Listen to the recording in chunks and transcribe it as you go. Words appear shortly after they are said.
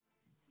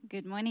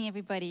Good morning,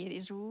 everybody. It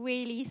is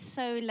really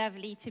so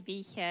lovely to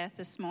be here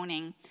this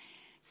morning.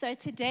 So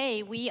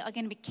today we are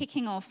going to be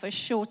kicking off a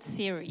short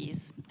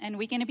series, and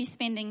we're going to be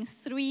spending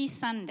 3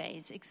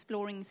 Sundays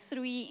exploring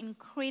 3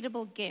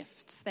 incredible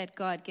gifts that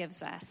God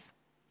gives us.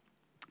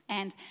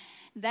 And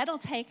that'll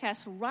take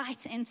us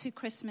right into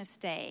Christmas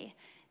Day,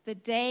 the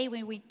day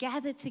when we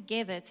gather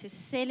together to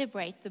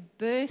celebrate the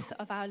birth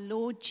of our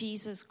Lord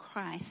Jesus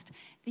Christ,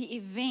 the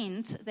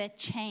event that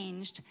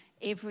changed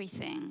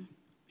everything.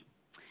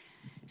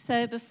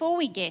 So before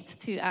we get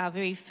to our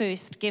very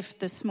first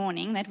gift this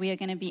morning that we are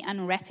going to be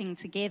unwrapping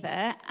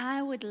together,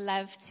 I would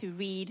love to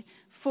read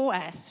for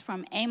us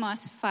from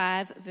Amos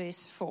 5,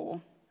 verse 4.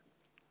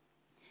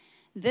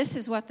 This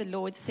is what the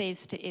Lord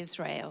says to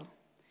Israel: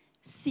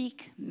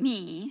 "Seek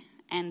me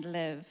and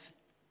live."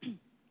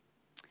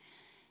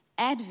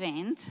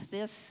 Advent,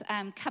 this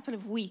couple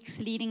of weeks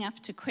leading up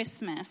to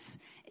Christmas,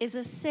 is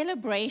a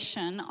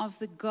celebration of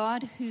the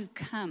God who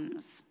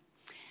comes.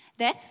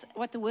 That's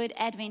what the word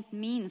Advent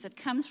means. It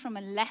comes from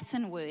a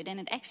Latin word,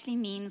 and it actually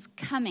means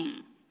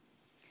coming.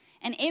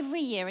 And every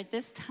year at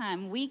this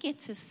time, we get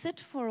to sit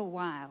for a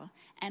while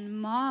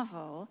and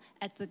marvel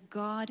at the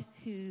God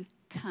who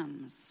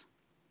comes.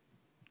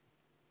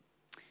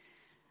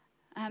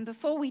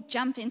 Before we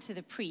jump into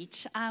the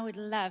preach, I would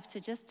love to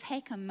just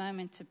take a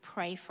moment to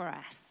pray for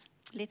us.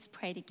 Let's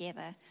pray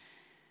together.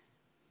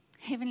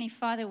 Heavenly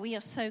Father, we are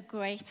so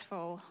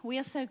grateful. We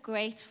are so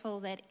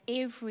grateful that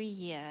every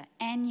year,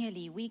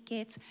 annually, we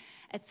get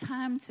a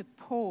time to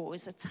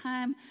pause, a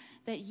time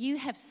that you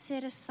have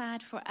set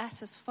aside for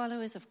us as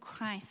followers of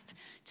Christ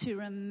to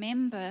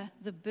remember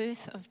the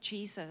birth of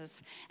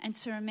Jesus and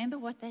to remember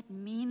what that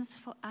means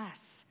for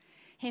us.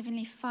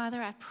 Heavenly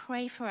Father, I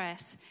pray for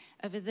us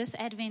over this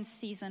Advent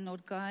season,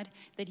 Lord God,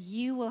 that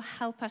you will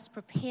help us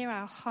prepare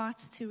our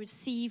hearts to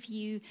receive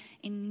you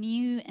in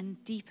new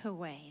and deeper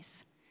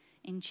ways.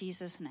 In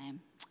Jesus' name,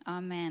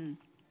 amen.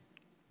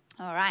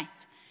 All right,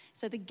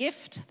 so the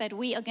gift that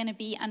we are going to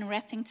be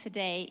unwrapping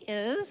today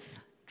is,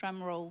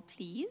 drum roll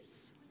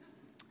please,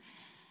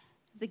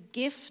 the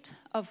gift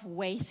of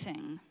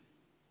waiting.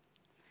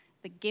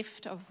 The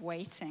gift of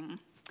waiting.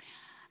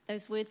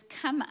 Those words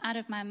come out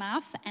of my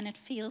mouth and it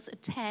feels a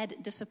tad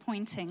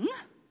disappointing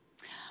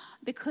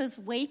because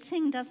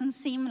waiting doesn't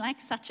seem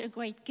like such a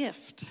great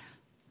gift.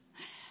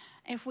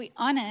 If we're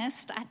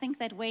honest, I think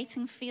that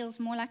waiting feels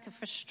more like a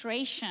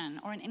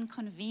frustration or an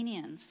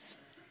inconvenience.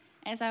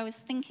 As I was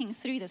thinking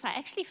through this, I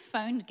actually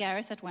phoned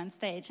Gareth at one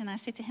stage and I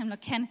said to him,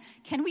 look, can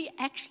we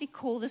actually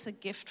call this a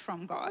gift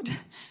from God?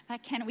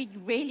 Like, can we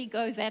really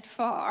go that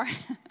far?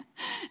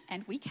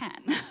 And we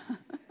can.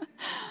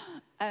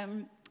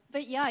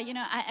 But yeah,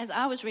 as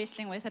I was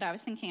wrestling with it, I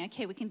was thinking,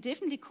 okay, we can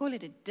definitely call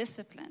it a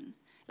discipline.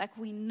 Like,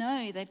 we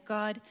know that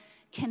God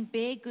can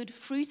bear good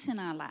fruit in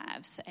our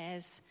lives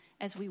as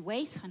we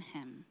wait on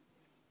him.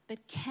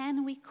 But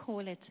can we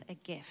call it a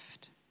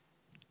gift?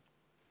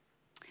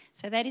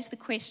 So that is the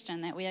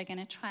question that we are going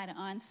to try to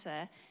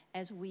answer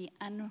as we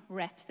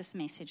unwrap this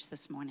message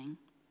this morning.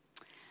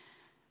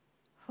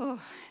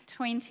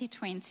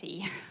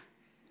 2020.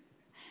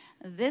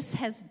 This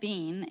has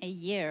been a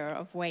year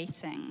of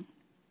waiting.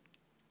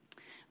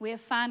 We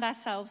have found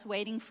ourselves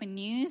waiting for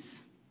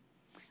news,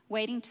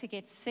 waiting to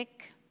get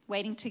sick,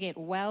 waiting to get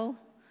well,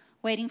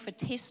 waiting for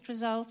test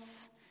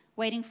results,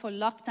 waiting for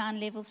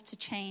lockdown levels to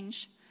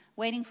change,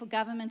 waiting for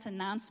government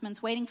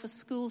announcements, waiting for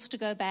schools to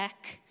go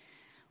back,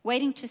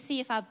 waiting to see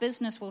if our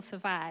business will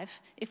survive,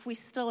 if we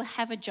still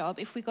have a job,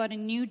 if we got a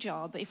new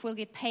job, if we'll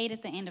get paid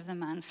at the end of the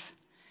month.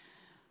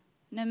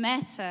 No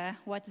matter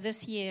what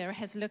this year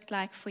has looked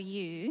like for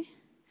you,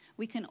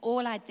 we can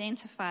all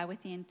identify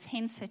with the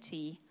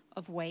intensity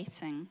of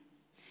waiting.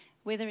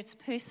 Whether it's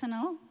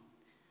personal,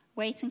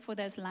 waiting for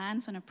those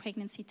lines on a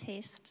pregnancy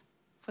test,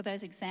 for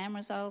those exam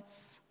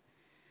results,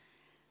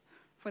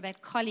 for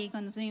that colleague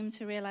on Zoom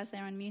to realize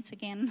they're on mute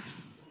again.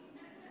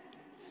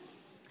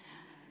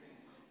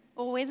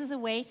 Or whether the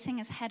waiting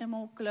has had a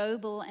more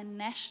global and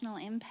national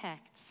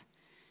impact.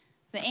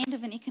 The end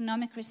of an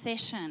economic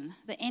recession,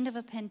 the end of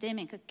a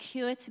pandemic, a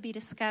cure to be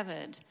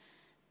discovered,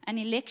 an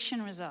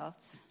election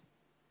result.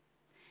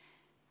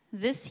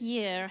 This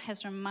year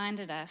has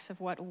reminded us of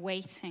what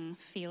waiting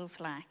feels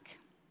like.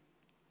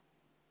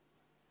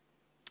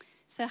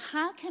 So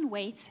how can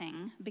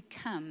waiting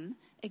become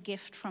a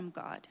gift from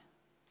God?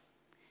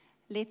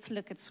 Let's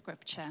look at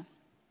Scripture.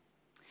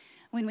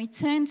 When we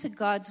turn to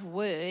God's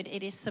Word,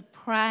 it is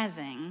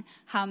surprising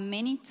how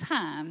many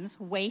times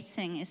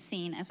waiting is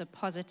seen as a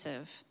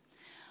positive.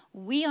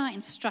 We are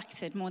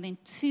instructed more than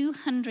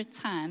 200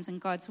 times in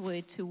God's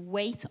Word to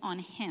wait on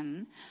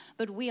Him,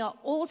 but we are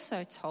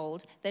also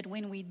told that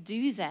when we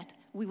do that,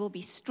 we will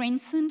be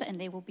strengthened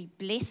and there will be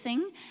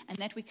blessing, and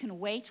that we can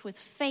wait with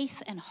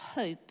faith and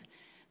hope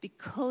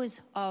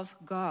because of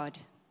God.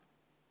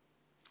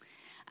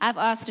 I've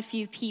asked a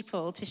few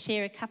people to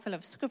share a couple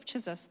of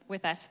scriptures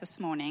with us this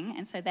morning,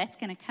 and so that's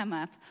going to come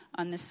up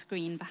on the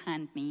screen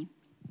behind me.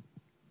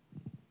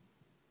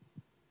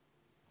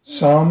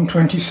 Psalm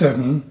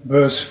 27,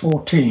 verse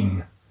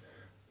 14.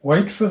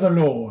 Wait for the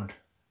Lord.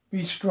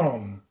 Be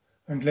strong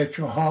and let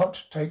your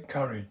heart take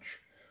courage.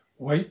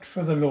 Wait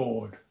for the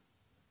Lord.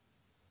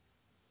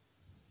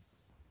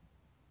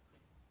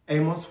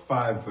 Amos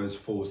 5 verse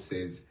 4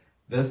 says,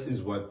 "This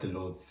is what the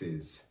Lord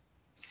says,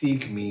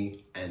 seek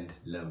me and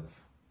live."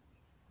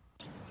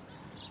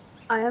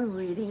 I am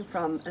reading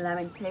from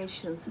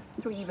Lamentations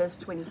 3 verse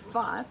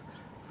 25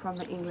 from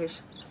the English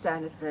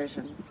Standard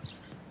Version.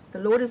 The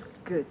Lord is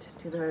good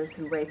to those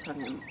who wait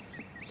on him,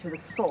 to the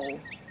soul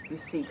who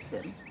seeks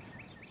him.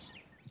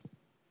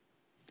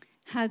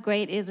 How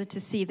great is it to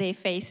see their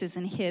faces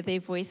and hear their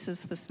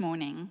voices this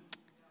morning.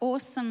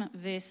 Awesome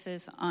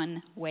verses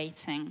on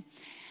waiting.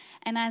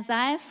 And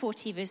Isaiah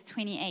 40 verse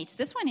 28,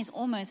 this one is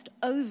almost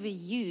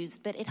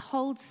overused, but it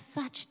holds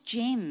such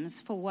gems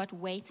for what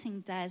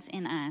waiting does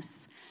in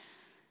us.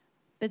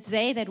 But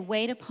they that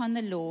wait upon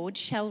the Lord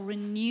shall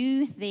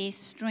renew their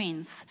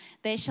strength.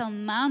 They shall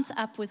mount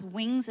up with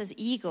wings as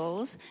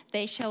eagles.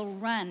 They shall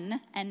run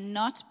and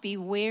not be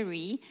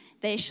weary.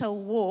 They shall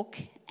walk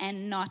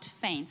and not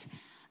faint.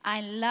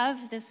 I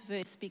love this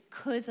verse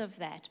because of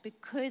that,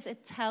 because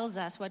it tells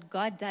us what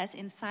God does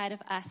inside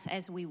of us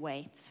as we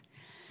wait.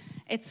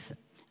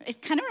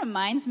 It kind of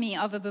reminds me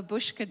of a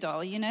babushka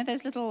doll. You know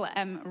those little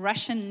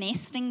Russian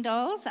nesting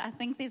dolls? I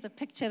think there's a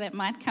picture that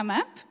might come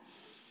up.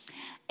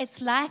 It's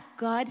like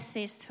God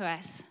says to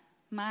us,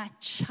 my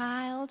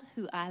child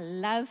who I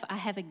love, I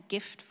have a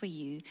gift for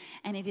you.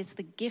 And it is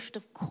the gift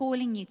of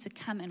calling you to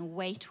come and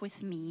wait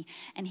with me.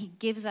 And he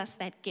gives us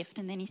that gift.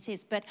 And then he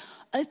says, but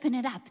open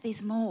it up,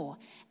 there's more.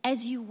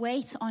 As you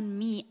wait on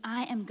me,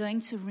 I am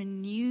going to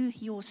renew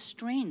your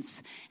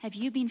strength. Have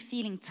you been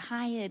feeling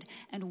tired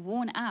and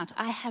worn out?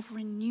 I have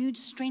renewed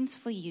strength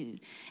for you.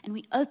 And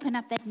we open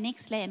up that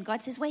next layer. And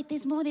God says, wait,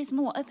 there's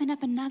more. Open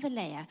up another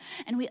layer.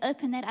 And we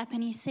open that up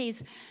and he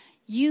says,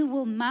 you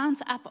will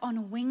mount up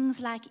on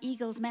wings like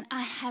eagles. Man,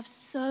 I have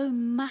so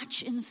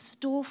much in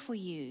store for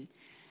you.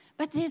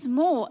 But there's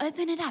more.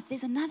 Open it up.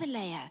 There's another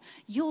layer.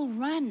 You'll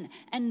run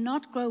and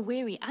not grow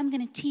weary. I'm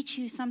going to teach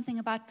you something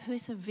about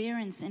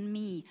perseverance in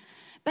me.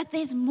 But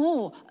there's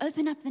more.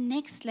 Open up the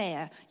next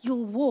layer.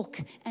 You'll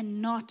walk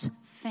and not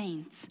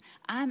faint.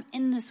 I'm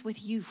in this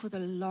with you for the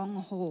long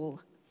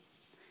haul.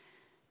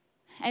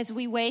 As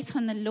we wait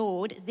on the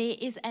Lord, there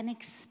is an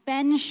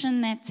expansion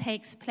that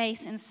takes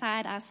place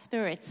inside our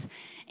spirits.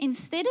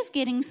 Instead of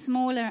getting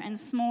smaller and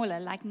smaller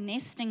like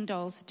nesting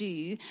dolls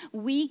do,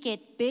 we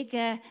get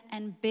bigger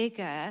and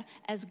bigger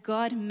as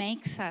God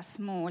makes us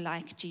more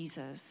like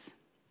Jesus.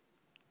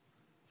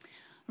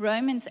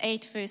 Romans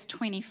 8 verse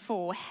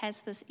 24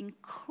 has this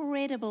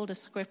incredible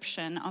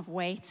description of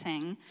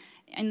waiting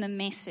in the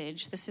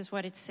Message. This is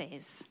what it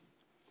says.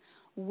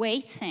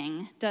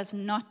 Waiting does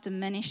not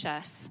diminish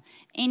us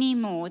any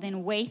more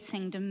than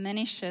waiting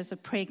diminishes a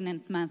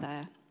pregnant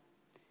mother.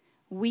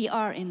 We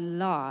are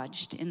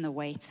enlarged in the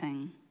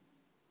waiting.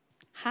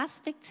 How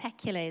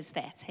spectacular is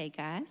that, hey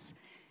guys?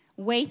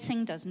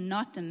 Waiting does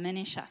not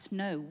diminish us.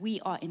 No,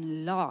 we are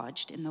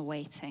enlarged in the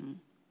waiting.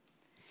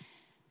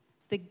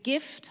 The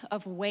gift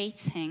of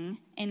waiting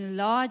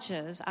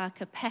enlarges our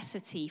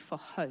capacity for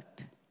hope.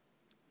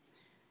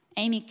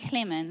 Amy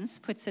Clemens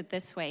puts it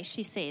this way.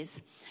 She says,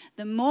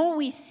 the more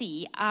we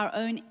see our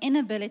own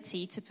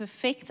inability to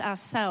perfect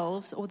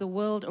ourselves or the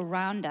world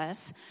around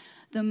us,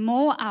 the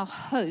more our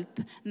hope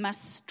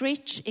must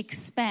stretch,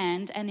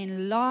 expand, and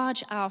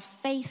enlarge our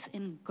faith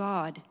in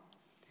God.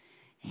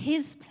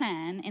 His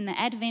plan in the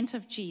advent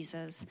of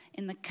Jesus,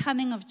 in the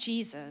coming of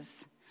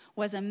Jesus,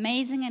 was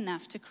amazing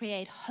enough to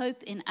create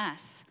hope in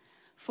us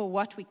for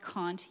what we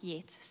can't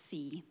yet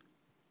see.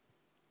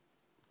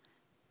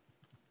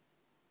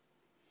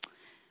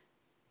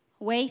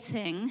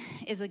 Waiting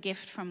is a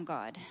gift from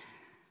God,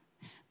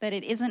 but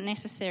it isn't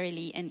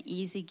necessarily an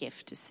easy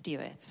gift to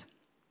steward.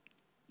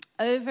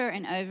 Over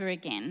and over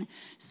again,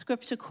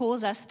 Scripture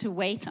calls us to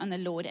wait on the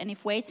Lord, and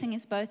if waiting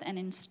is both an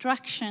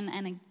instruction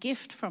and a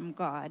gift from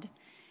God,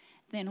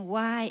 then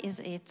why is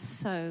it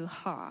so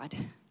hard?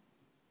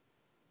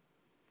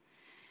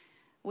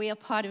 We are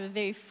part of a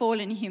very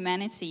fallen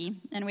humanity,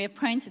 and we are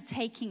prone to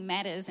taking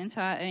matters into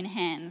our own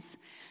hands.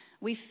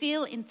 We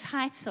feel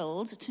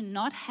entitled to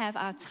not have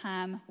our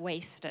time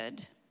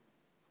wasted.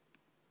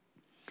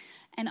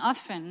 And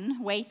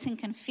often, waiting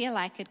can feel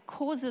like it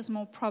causes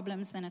more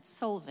problems than it's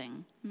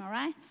solving. Am I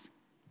right?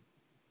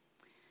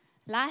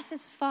 Life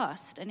is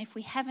fast, and if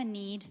we have a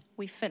need,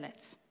 we fill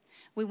it.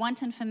 We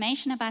want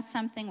information about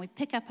something, we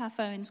pick up our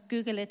phones,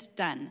 Google it,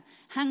 done.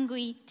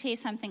 Hungry, tear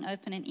something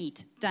open and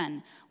eat,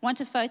 done.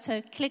 Want a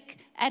photo, click,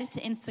 add it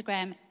to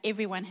Instagram,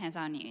 everyone has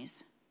our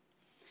news.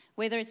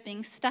 Whether it's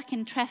being stuck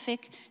in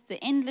traffic,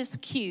 the endless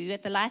queue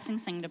at the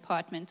licensing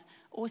department,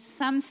 or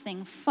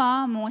something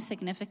far more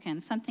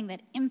significant, something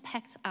that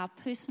impacts our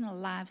personal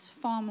lives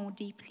far more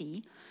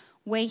deeply,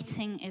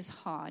 waiting is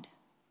hard.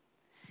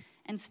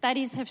 And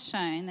studies have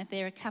shown that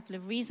there are a couple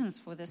of reasons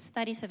for this.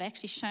 Studies have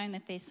actually shown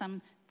that there's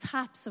some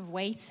types of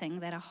waiting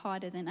that are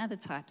harder than other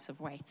types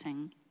of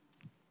waiting.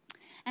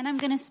 And I'm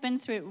going to spin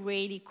through it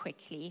really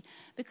quickly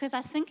because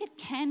I think it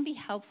can be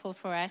helpful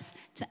for us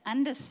to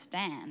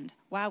understand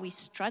why we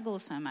struggle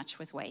so much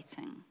with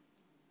waiting.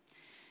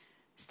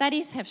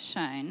 Studies have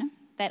shown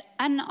that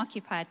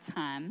unoccupied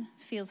time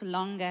feels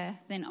longer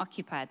than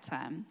occupied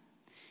time.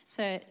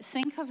 So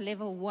think of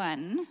level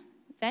 1.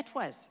 That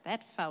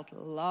felt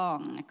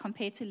long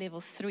compared to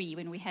level 3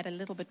 when we had a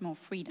little bit more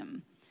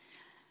freedom.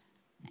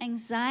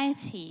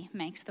 Anxiety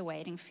makes the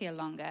waiting feel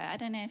longer. I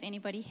don't know if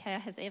anybody here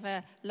has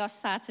ever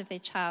lost sight of their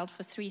child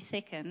for 3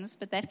 seconds,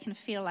 but that can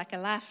feel like a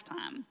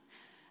lifetime.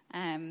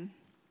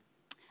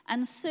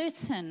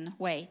 Uncertain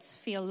waits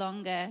feel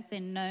longer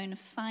than known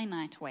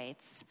finite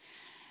waits.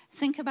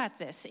 Think about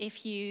this.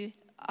 If you're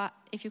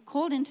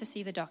called in to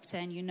see the doctor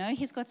and you know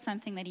he's got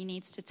something that he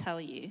needs to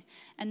tell you,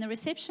 and the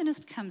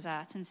receptionist comes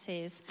out and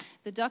says,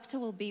 the doctor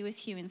will be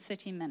with you in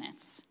 30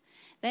 minutes.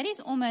 That is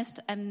almost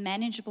a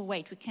manageable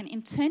wait. We can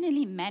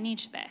internally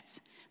manage that.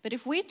 But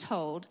if we're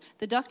told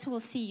the doctor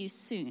will see you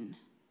soon,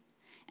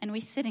 and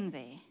we're sitting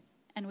there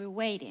and we're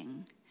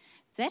waiting,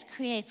 that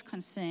creates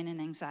concern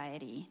and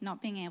anxiety,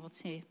 not being able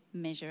to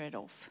measure it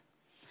off.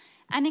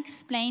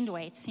 Unexplained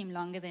waits seem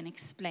longer than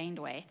explained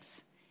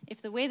waits.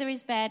 If the weather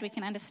is bad, we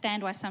can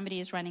understand why somebody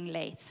is running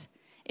late.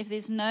 If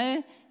there's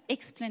no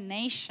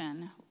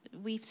explanation,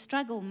 we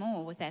struggle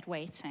more with that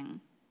waiting.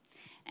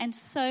 And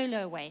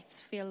solo waits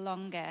feel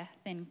longer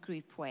than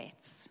group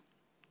waits.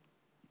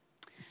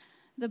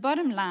 The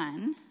bottom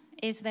line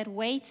is that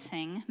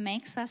waiting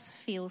makes us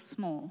feel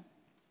small.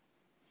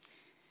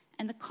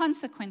 And the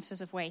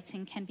consequences of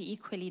waiting can be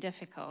equally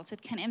difficult.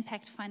 It can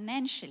impact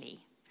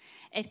financially.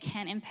 It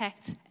can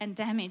impact and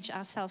damage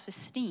our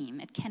self-esteem.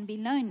 It can be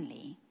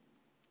lonely.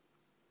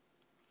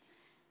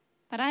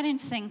 But I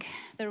don't think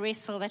the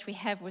wrestle that we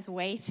have with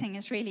waiting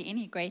is really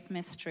any great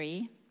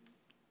mystery.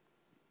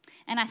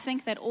 And I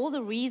think that all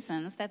the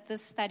reasons that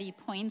this study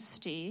points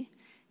to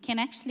can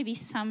actually be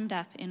summed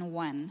up in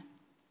one.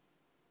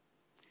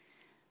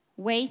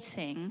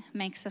 Waiting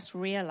makes us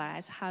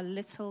realize how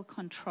little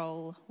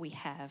control we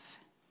have.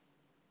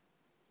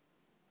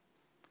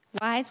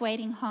 Why is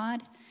waiting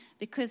hard?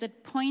 Because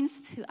it points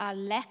to our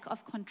lack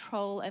of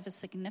control over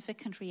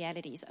significant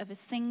realities, over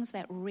things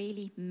that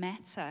really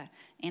matter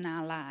in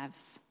our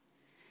lives.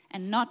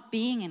 And not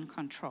being in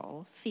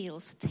control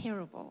feels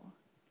terrible.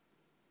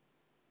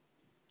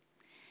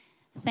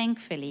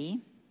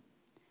 Thankfully,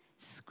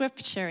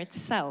 Scripture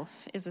itself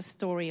is a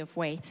story of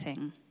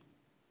waiting.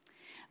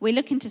 We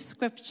look into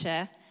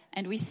Scripture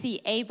and we see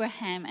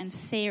Abraham and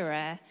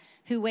Sarah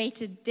who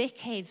waited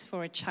decades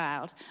for a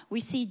child. We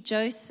see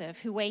Joseph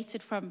who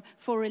waited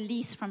for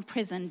release from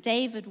prison.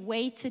 David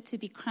waited to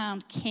be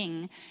crowned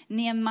king.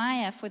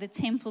 Nehemiah for the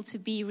temple to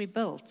be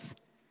rebuilt.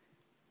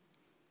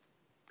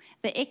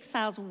 The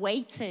exiles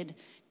waited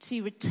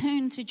to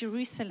return to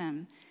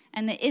Jerusalem,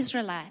 and the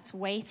Israelites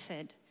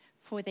waited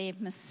for their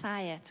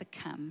Messiah to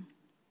come.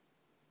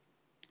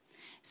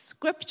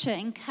 Scripture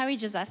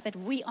encourages us that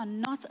we are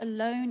not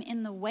alone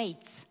in the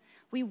wait.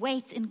 We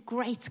wait in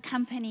great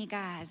company,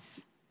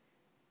 guys.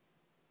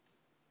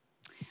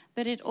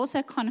 But it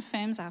also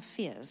confirms our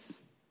fears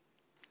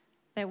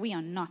that we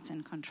are not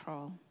in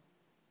control.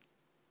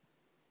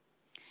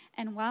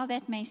 And while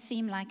that may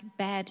seem like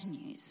bad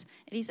news,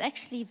 it is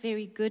actually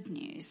very good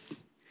news.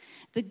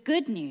 The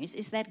good news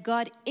is that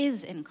God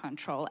is in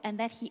control and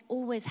that He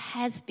always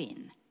has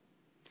been.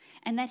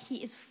 And that He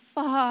is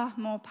far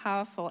more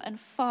powerful and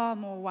far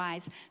more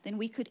wise than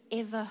we could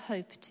ever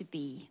hope to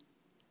be.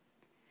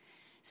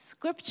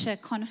 Scripture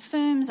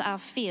confirms our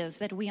fears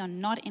that we are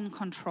not in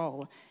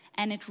control,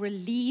 and it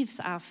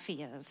relieves our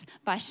fears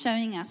by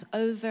showing us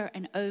over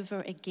and over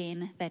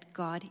again that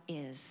God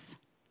is.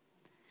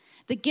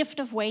 The gift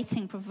of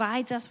waiting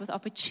provides us with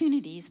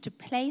opportunities to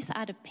place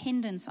our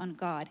dependence on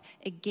God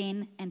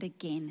again and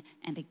again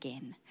and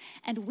again.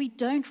 And we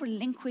don't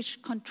relinquish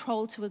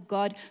control to a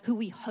God who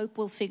we hope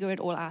will figure it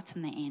all out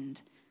in the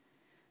end.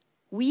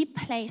 We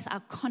place our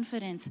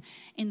confidence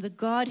in the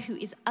God who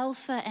is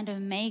Alpha and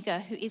Omega,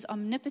 who is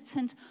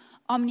omnipotent,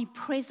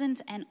 omnipresent,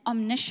 and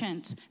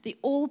omniscient, the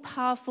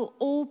all-powerful,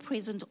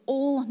 all-present,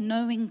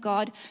 all-knowing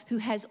God who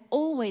has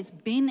always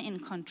been in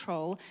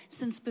control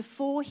since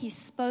before He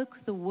spoke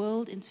the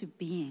world into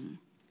being.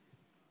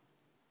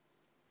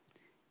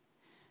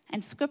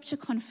 And Scripture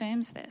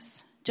confirms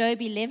this.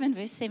 Job 11,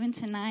 verse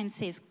 7-9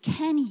 says,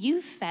 "Can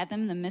you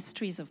fathom the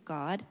mysteries of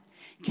God?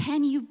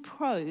 Can you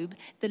probe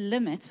the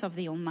limits of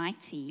the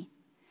Almighty?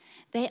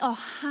 They are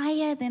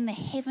higher than the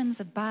heavens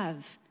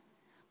above.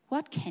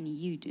 What can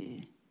you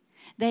do?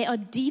 They are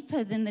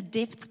deeper than the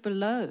depth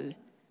below.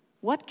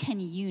 What can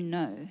you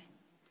know?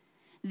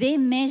 Their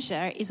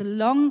measure is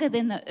longer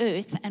than the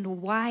earth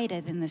and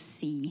wider than the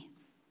sea."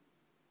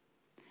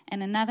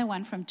 And another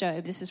one from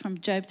Job, this is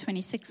from Job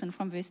 26, and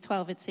from verse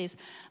 12 it says,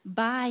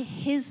 "By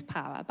His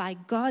power, by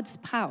God's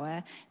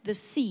power, the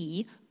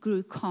sea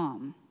grew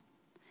calm.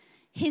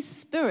 His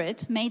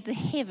Spirit made the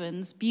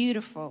heavens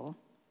beautiful.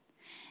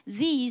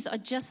 These are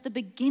just the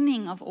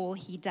beginning of all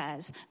He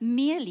does,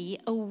 merely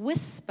a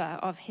whisper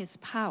of His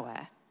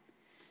power.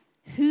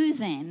 Who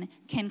then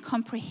can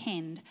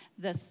comprehend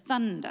the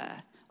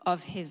thunder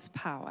of His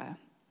power?"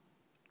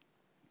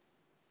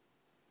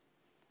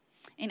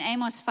 In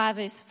Amos 5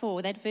 verse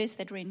 4, that verse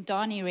that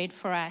Rendani read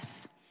for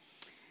us,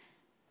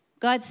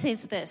 God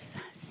says this,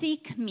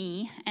 seek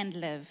me and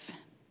live.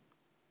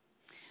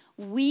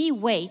 We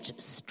wait,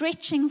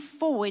 stretching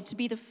forward to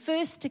be the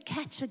first to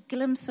catch a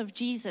glimpse of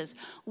Jesus.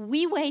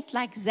 We wait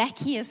like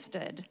Zacchaeus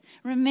did.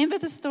 Remember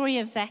the story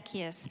of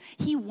Zacchaeus?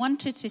 He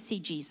wanted to see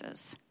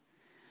Jesus,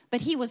 but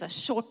he was a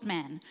short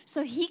man.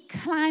 So he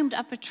climbed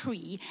up a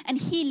tree and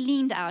he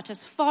leaned out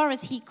as far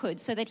as he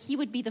could so that he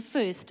would be the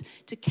first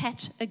to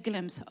catch a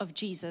glimpse of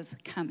Jesus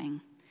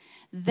coming.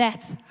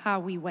 That's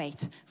how we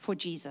wait for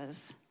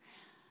Jesus.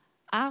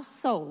 Our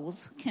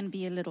souls can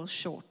be a little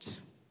short.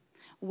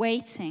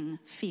 Waiting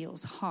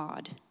feels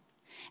hard,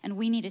 and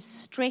we need to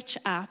stretch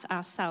out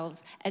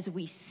ourselves as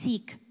we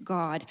seek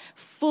God,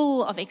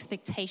 full of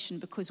expectation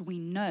because we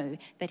know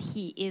that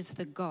He is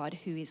the God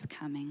who is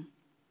coming.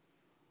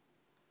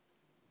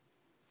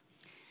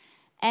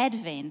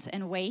 Advent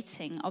and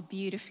waiting are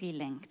beautifully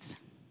linked.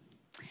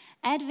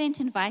 Advent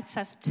invites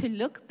us to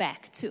look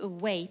back to a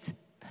wait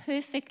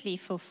perfectly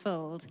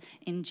fulfilled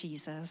in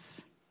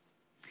Jesus.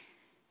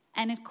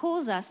 And it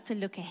calls us to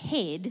look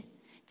ahead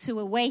to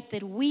a wait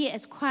that we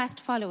as Christ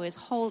followers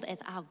hold as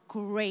our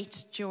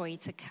great joy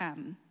to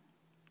come.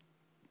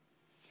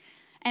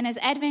 And as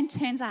Advent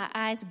turns our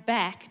eyes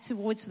back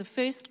towards the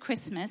first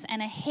Christmas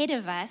and ahead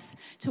of us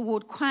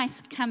toward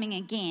Christ coming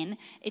again,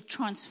 it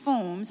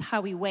transforms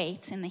how we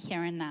wait in the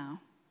here and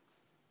now.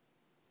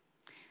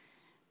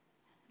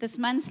 This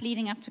month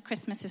leading up to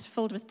Christmas is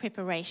filled with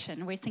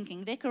preparation. We're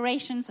thinking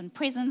decorations and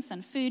presents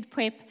and food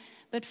prep,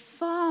 but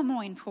far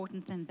more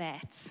important than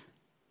that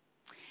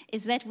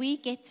is that we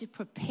get to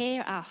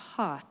prepare our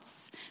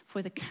hearts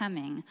for the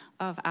coming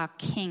of our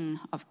King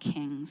of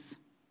Kings.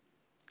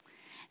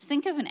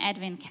 Think of an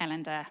Advent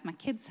calendar. My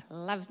kids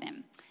love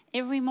them.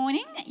 Every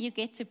morning, you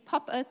get to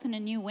pop open a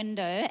new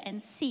window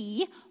and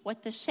see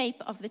what the shape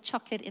of the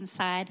chocolate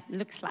inside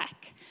looks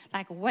like.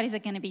 Like, what is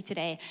it going to be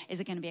today? Is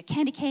it going to be a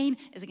candy cane?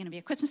 Is it going to be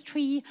a Christmas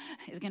tree?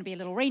 Is it going to be a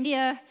little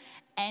reindeer?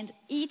 And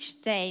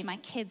each day, my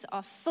kids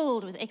are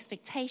filled with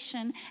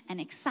expectation and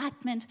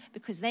excitement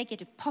because they get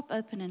to pop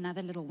open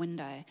another little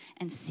window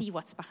and see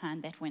what's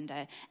behind that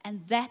window.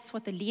 And that's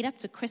what the lead up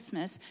to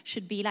Christmas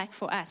should be like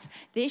for us.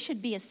 There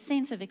should be a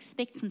sense of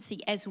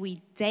expectancy as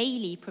we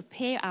daily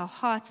prepare our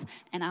hearts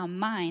and our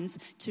minds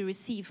to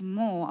receive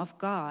more of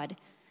God.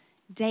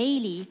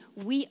 Daily,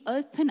 we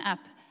open up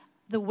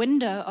the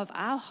window of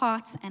our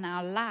hearts and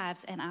our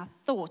lives and our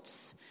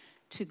thoughts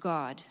to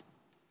God.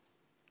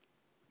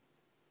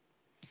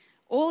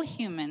 All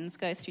humans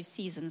go through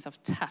seasons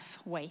of tough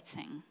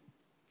waiting.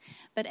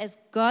 But as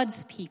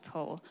God's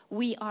people,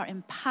 we are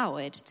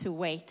empowered to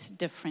wait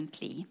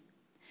differently.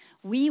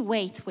 We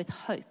wait with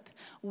hope.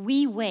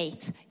 We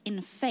wait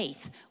in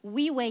faith.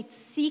 We wait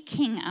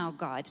seeking our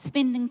God,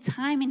 spending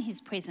time in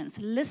His presence,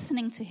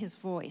 listening to His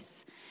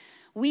voice.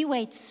 We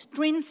wait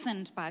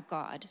strengthened by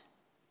God.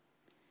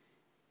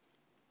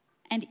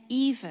 And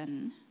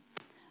even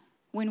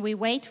when we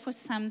wait for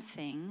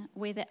something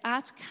where the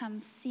outcome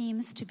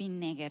seems to be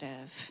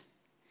negative,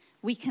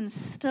 we can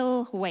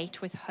still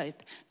wait with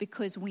hope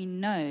because we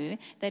know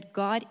that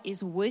God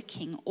is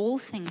working all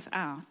things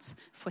out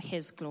for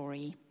His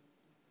glory.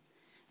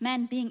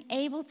 Man, being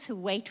able to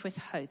wait with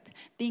hope,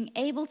 being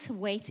able to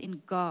wait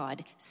in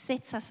God,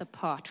 sets us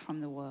apart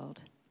from the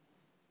world.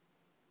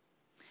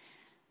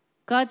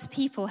 God's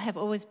people have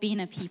always been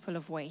a people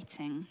of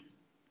waiting.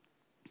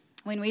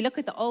 When we look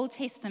at the Old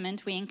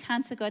Testament, we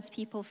encounter God's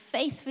people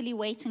faithfully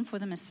waiting for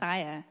the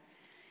Messiah.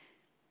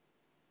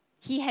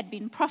 He had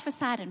been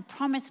prophesied and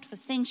promised for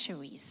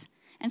centuries.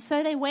 And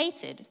so they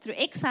waited. Through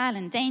exile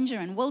and danger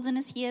and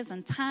wilderness years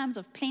and times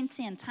of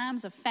plenty and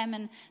times of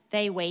famine,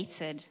 they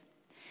waited.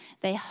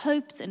 They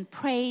hoped and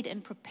prayed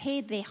and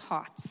prepared their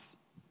hearts.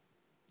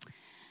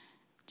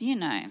 Do you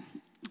know,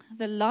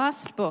 the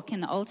last book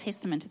in the Old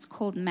Testament, it's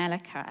called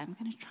Malachi. I'm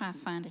going to try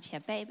and find it here.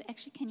 Babe,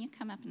 actually, can you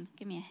come up and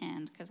give me a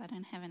hand? Because I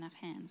don't have enough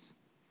hands.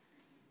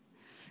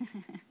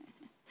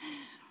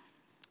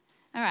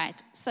 All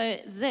right, so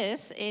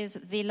this is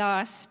the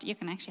last, you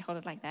can actually hold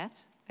it like that.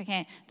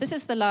 Okay, this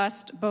is the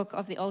last book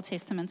of the Old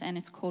Testament, and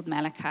it's called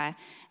Malachi.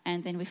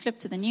 And then we flip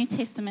to the New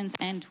Testament,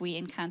 and we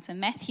encounter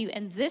Matthew,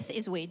 and this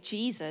is where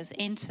Jesus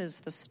enters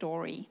the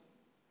story.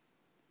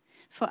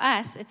 For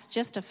us, it's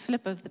just a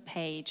flip of the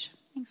page.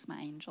 Thanks, my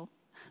angel.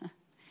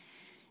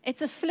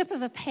 It's a flip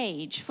of a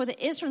page. For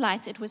the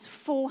Israelites, it was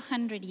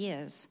 400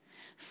 years.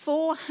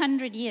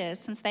 400 years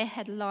since they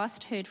had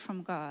last heard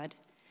from God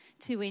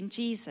to when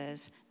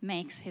Jesus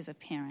makes his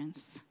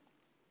appearance.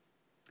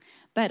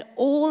 But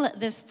all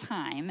this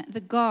time,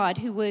 the God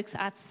who works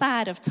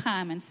outside of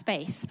time and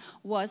space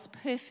was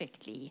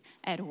perfectly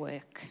at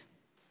work.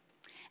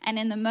 And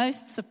in the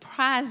most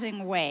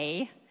surprising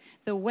way,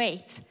 the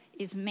wait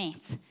is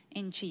met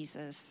in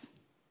Jesus.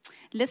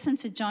 Listen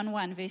to John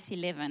 1, verse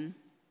 11.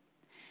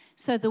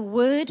 So the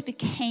Word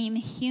became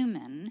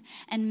human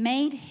and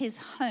made his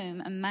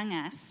home among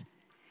us.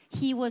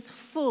 He was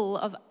full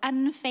of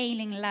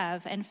unfailing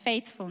love and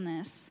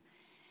faithfulness.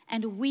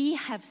 And we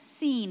have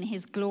seen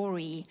his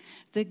glory,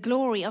 the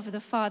glory of the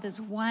Father's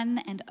one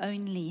and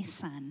only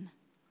Son.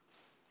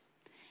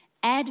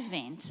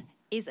 Advent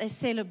is a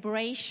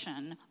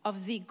celebration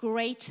of the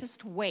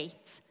greatest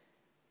weight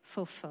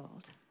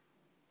fulfilled,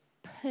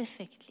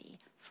 perfectly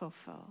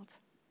fulfilled.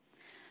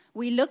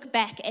 We look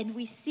back and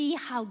we see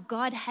how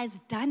God has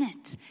done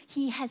it.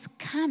 He has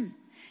come.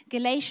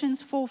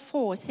 Galatians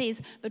 4:4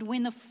 says, "But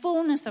when the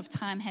fullness of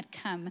time had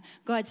come,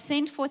 God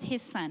sent forth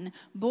his Son,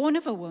 born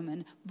of a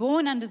woman,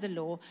 born under the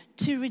law,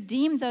 to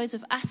redeem those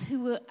of us who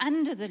were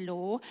under the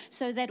law,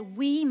 so that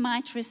we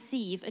might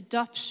receive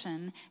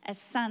adoption as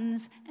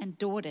sons and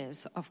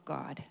daughters of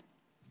God."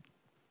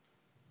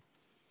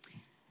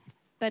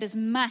 But as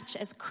much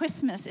as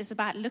Christmas is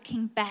about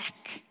looking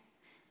back,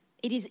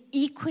 it is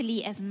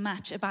equally as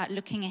much about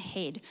looking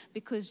ahead,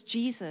 because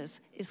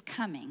Jesus is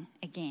coming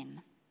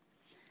again.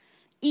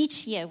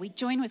 Each year, we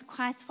join with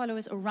Christ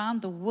followers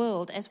around the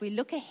world as we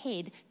look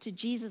ahead to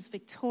Jesus'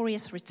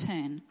 victorious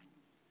return.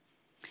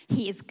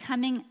 He is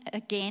coming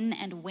again,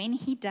 and when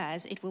he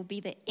does, it will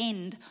be the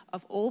end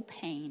of all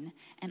pain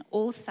and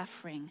all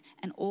suffering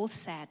and all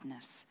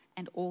sadness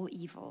and all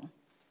evil.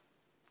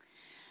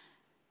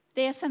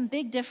 There are some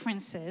big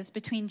differences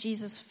between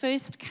Jesus'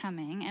 first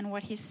coming and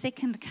what his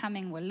second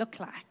coming will look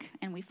like,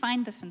 and we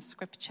find this in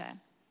Scripture.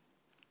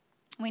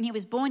 When he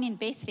was born in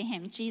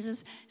Bethlehem,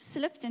 Jesus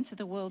slipped into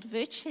the world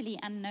virtually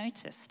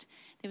unnoticed.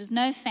 There was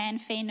no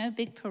fanfare, no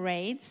big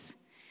parades.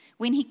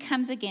 When he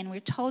comes again, we're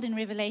told in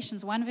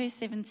Revelations 1 verse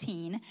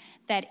 17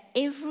 that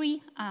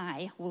every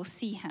eye will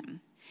see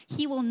him.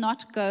 He will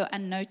not go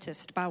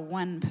unnoticed by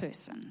one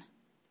person.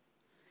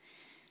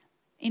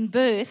 In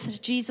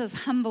birth, Jesus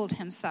humbled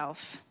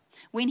himself.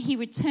 When he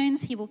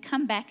returns, he will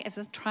come back as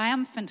a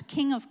triumphant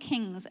King of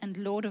Kings and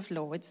Lord of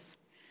Lords.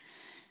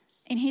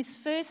 In his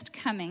first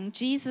coming,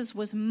 Jesus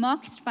was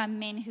mocked by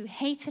men who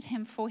hated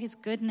him for his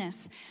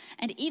goodness.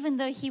 And even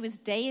though he was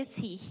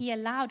deity, he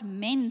allowed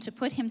men to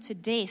put him to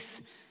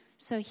death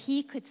so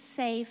he could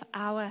save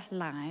our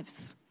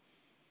lives.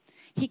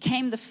 He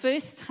came the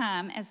first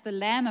time as the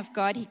Lamb of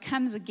God. He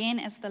comes again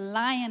as the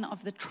Lion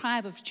of the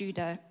tribe of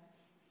Judah.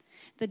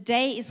 The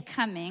day is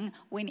coming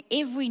when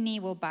every knee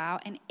will bow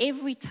and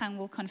every tongue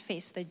will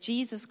confess that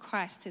Jesus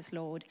Christ is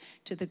Lord,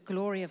 to the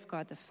glory of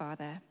God the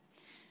Father.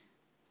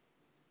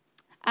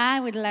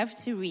 I would love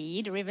to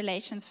read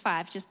Revelations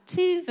 5, just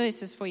 2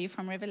 verses for you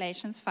from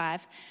Revelations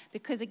 5,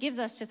 because it gives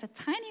us just a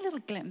tiny little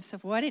glimpse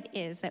of what it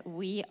is that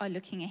we are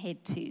looking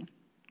ahead to.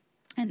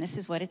 And this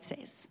is what it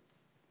says.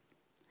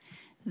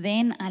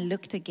 "Then I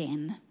looked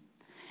again,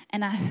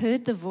 and I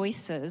heard the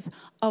voices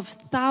of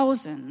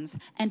thousands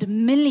and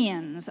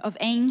millions of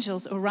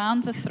angels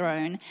around the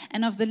throne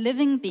and of the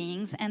living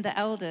beings and the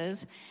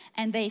elders,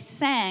 and they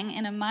sang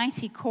in a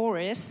mighty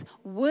chorus,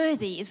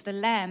 'Worthy is the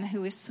Lamb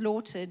who is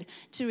slaughtered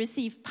to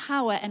receive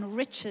power and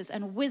riches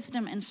and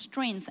wisdom and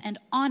strength and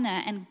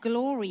honor and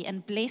glory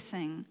and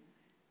blessing.'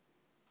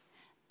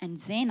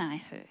 And then I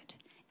heard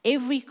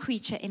every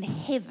creature in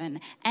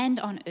heaven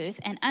and on earth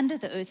and under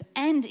the earth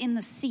and in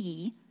the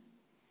sea,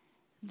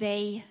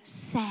 they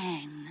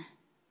sang,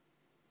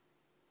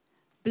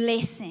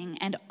 'Blessing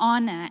and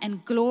honor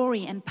and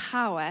glory and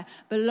power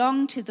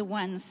belong to the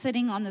one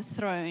sitting on the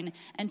throne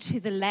and to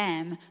the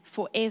Lamb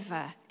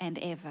forever and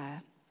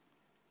ever.'"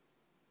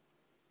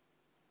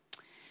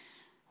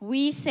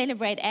 We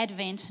celebrate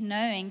Advent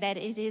knowing that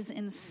it is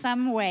in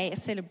some way a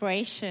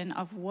celebration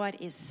of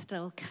what is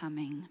still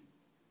coming.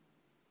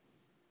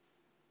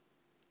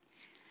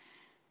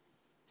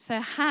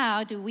 So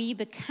how do we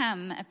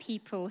become a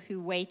people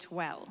who wait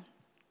well?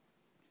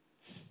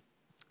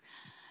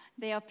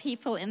 There are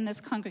people in this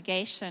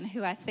congregation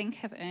who I think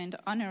have earned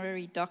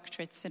honorary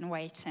doctorates in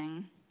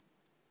waiting.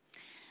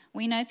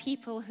 We know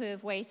people who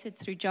have waited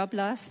through job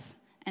loss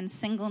and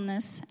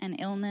singleness and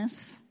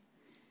illness,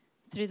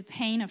 through the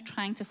pain of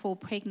trying to fall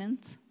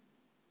pregnant.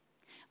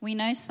 We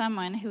know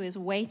someone who has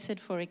waited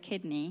for a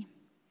kidney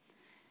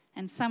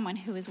and someone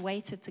who has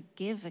waited to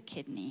give a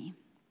kidney.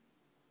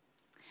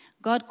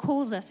 God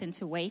calls us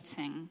into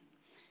waiting.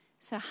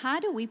 So how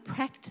do we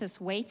practice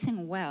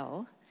waiting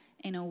well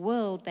in a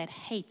world that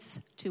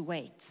hates to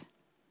wait?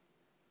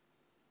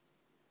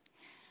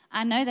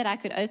 I know that I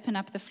could open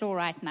up the floor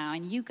right now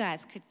and you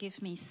guys could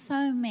give me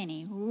so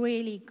many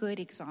really good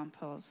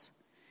examples.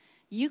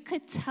 You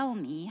could tell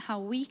me how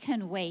we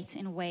can wait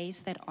in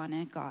ways that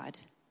honor God.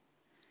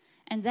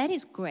 And that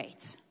is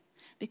great,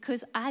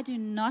 because I do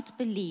not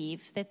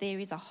believe that there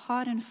is a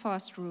hard and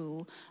fast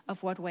rule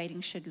of what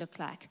waiting should look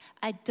like.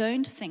 I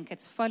don't think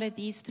it's follow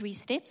these 3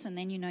 steps and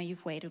then you know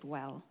you've waited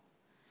well.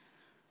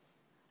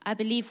 I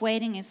believe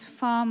waiting is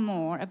far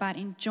more about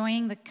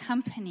enjoying the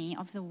company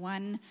of the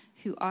one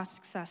who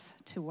asks us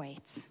to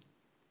wait.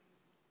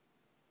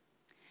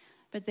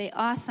 But there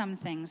are some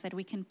things that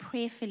we can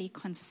prayerfully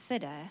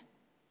consider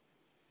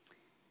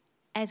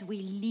as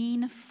we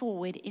lean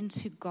forward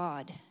into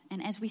God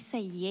and as we say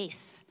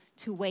yes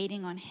to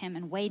waiting on him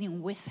and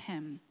waiting with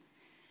him.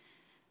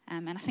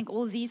 And I think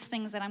all these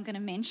things that I'm going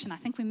to mention, I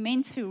think we're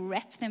meant to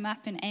wrap them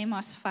up in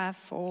Amos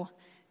 5:4.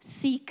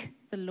 Seek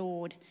the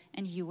Lord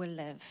and you will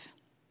live.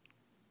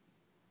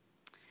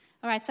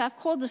 All right, so I've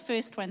called the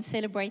first one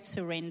Celebrate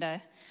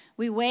Surrender.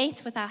 We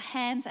wait with our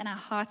hands and our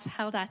hearts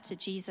held out to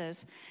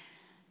Jesus.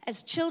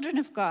 As children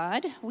of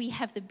God, we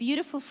have the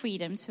beautiful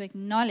freedom to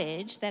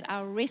acknowledge that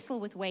our wrestle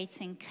with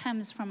waiting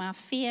comes from our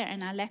fear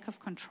and our lack of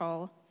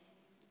control.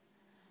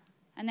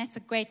 And that's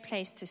a great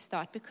place to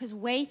start, because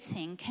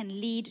waiting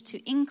can lead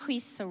to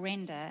increased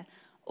surrender,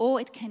 or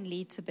it can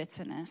lead to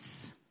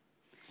bitterness.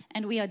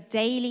 And we are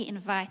daily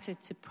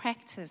invited to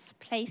practice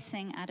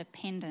placing our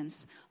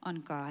dependence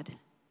on God.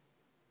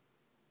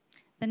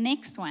 The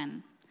next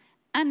one,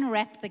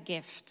 unwrap the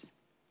gift.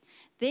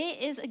 There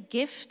is a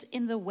gift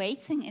in the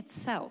waiting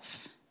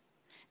itself.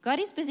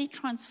 God is busy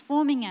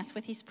transforming us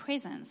with his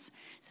presence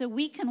so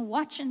we can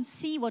watch and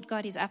see what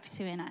God is up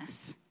to in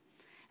us.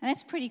 And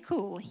that's pretty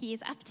cool. He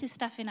is up to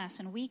stuff in us,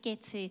 and we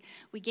get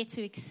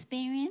to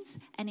experience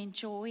and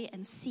enjoy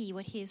and see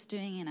what he is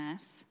doing in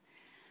us.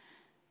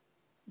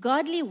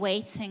 Godly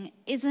waiting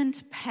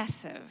isn't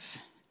passive.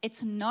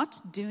 It's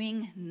not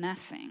doing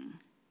nothing.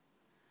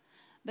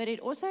 But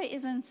it also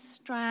isn't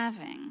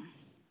striving.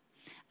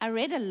 I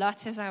read a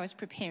lot as I was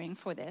preparing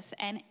for this,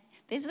 and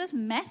there's this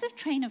massive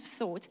train of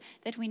thought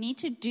that we need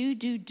to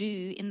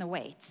do in the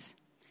wait.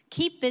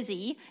 Keep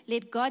busy,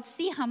 let God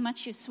see how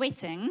much you're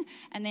sweating,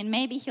 and then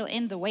maybe he'll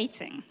end the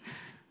waiting.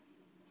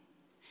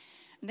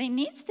 There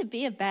needs to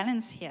be a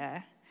balance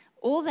here.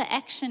 All the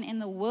action in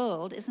the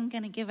world isn't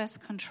going to give us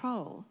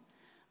control.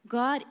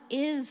 God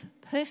is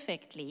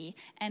perfectly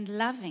and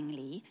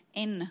lovingly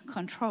in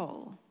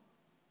control.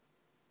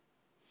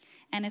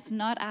 And it's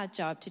not our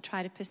job to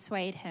try to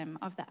persuade him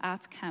of the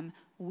outcome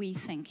we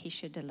think he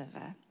should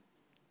deliver.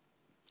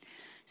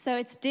 So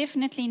it's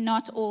definitely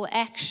not all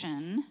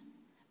action,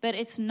 but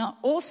it's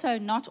also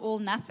not all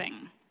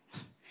nothing.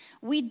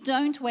 We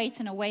don't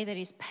wait in a way that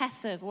is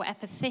passive or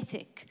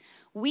apathetic.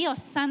 We are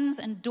sons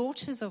and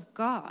daughters of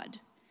God.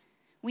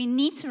 We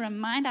need to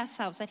remind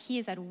ourselves that he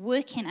is at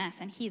work in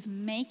us and he is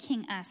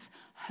making us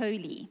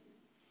holy.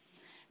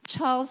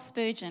 Charles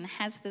Spurgeon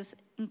has this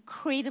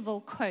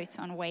incredible quote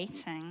on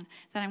waiting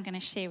that I'm going to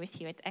share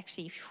with you. It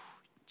actually,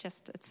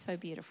 it's so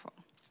beautiful.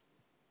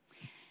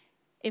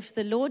 If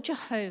the Lord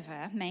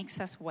Jehovah makes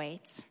us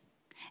wait,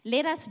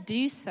 let us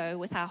do so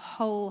with our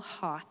whole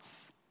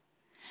hearts.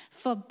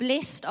 For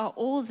blessed are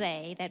all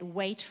they that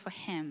wait for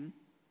him.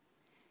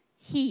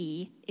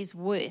 He is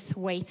worth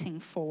waiting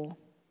for.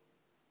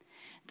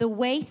 The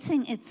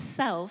waiting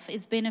itself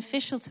is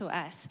beneficial to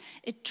us.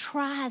 It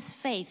tries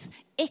faith,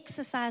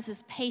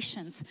 exercises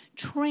patience,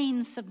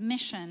 trains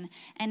submission,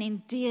 and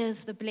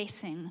endears the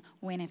blessing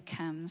when it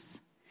comes.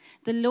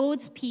 The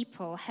Lord's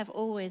people have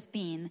always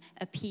been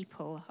a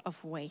people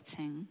of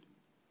waiting.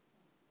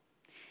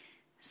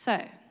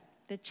 So,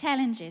 the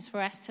challenge is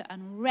for us to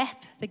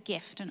unwrap the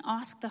gift and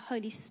ask the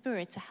Holy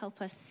Spirit to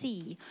help us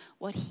see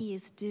what he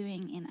is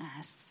doing in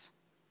us.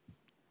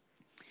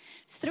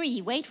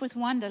 3, wait with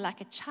wonder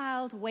like a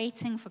child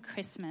waiting for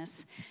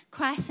Christmas.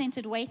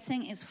 Christ-centered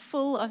waiting is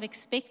full of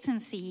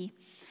expectancy,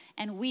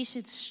 and we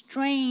should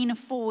strain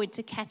forward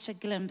to catch a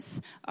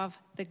glimpse of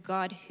the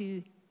God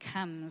who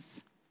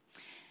comes.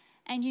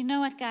 And you know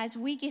what, guys?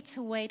 We get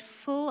to wait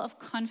full of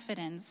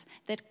confidence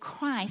that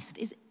Christ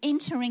is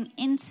entering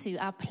into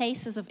our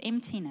places of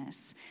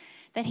emptiness,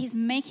 that he's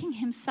making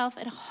himself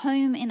at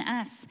home in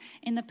us,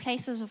 in the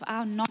places of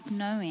our not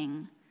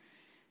knowing,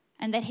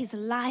 and that his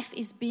life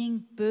is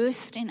being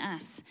birthed in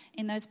us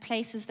in those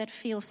places that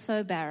feel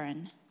so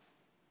barren.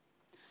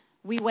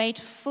 We wait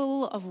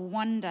full of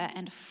wonder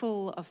and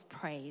full of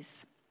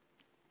praise.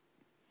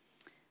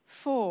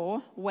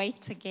 4, wait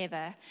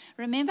together.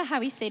 Remember how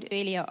we said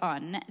earlier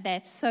on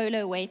that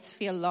solo waits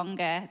feel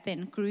longer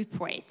than group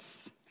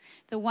waits.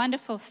 The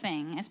wonderful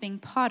thing as being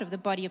part of the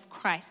body of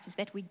Christ is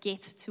that we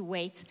get to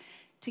wait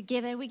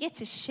together. We get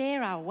to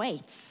share our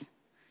waits.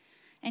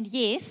 And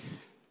yes,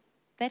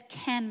 that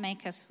can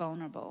make us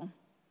vulnerable.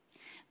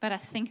 But I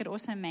think it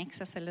also makes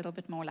us a little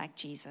bit more like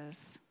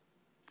Jesus.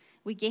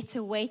 We get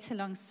to wait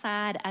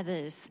alongside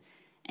others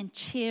and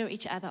cheer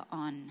each other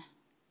on.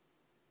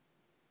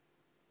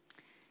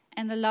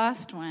 And the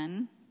last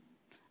one,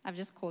 I've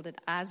just called it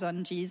Eyes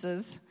on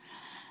Jesus.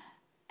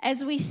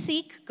 As we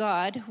seek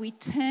God, we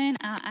turn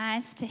our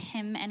eyes to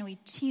him and we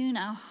tune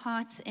our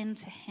hearts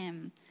into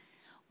him.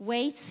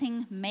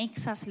 Waiting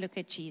makes us look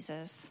at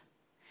Jesus.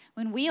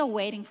 When we are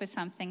waiting for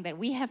something that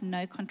we have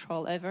no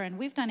control over, and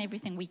we've done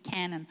everything we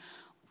can, and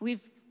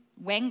we've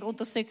wangled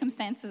the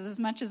circumstances as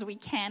much as we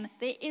can,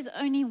 there is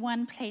only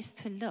one place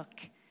to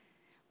look.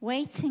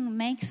 Waiting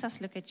makes us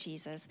look at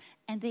Jesus,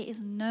 and there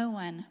is no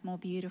one more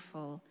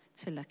beautiful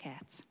to look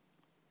at.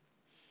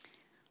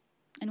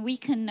 And we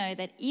can know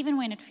that even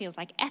when it feels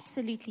like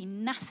absolutely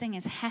nothing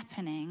is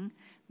happening,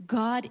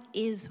 God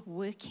is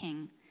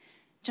working.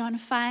 John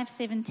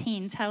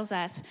 5:17 tells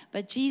us,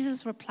 but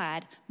Jesus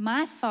replied,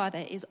 my Father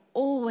is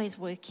always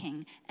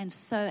working, and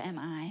so am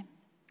I.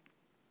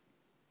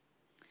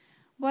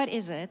 What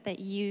is it that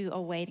you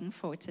are waiting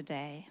for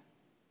today?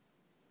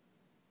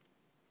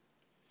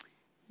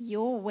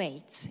 Your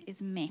wait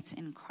is met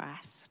in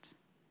Christ.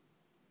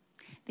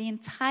 The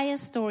entire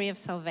story of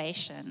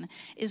salvation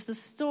is the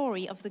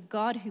story of the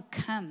God who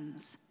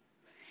comes.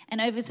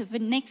 And over the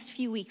next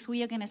few weeks,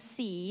 we are going to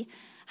see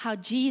how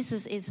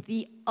Jesus is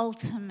the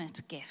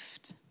ultimate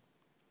gift.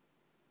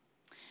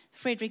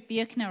 Frederick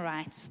Buechner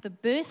writes, the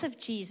birth of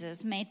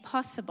Jesus made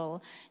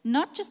possible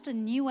not just a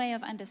new way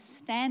of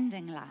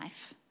understanding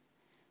life,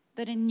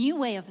 but a new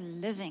way of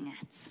living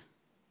it.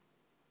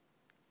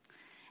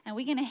 And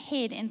we're going to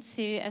head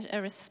into a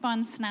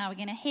response now. We're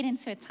going to head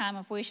into a time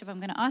of worship. I'm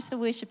going to ask the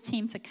worship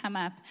team to come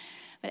up.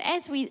 But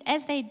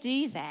as they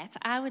do that,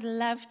 I would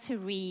love to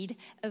read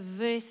a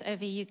verse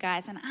over you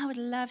guys. And I would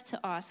love to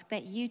ask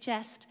that you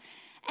just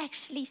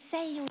actually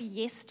say your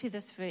yes to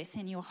this verse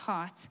in your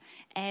heart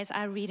as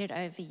I read it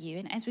over you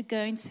and as we go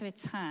into a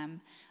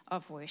time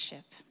of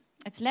worship.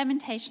 It's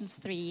Lamentations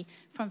 3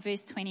 from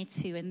verse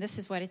 22, and this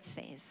is what it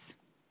says.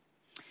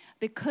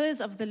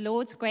 Because of the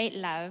Lord's great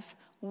love,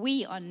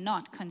 we are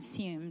not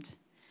consumed,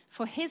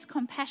 for his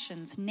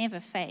compassions never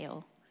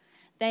fail.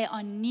 They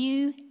are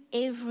new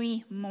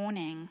every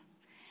morning.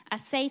 I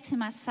say to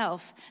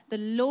myself, the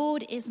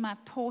Lord is my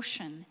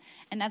portion.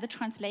 Another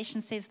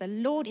translation says, the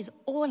Lord is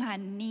all I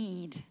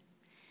need.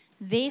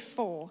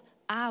 Therefore,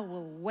 I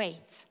will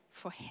wait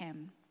for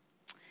him.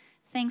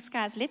 Thanks,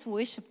 guys. Let's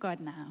worship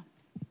God now.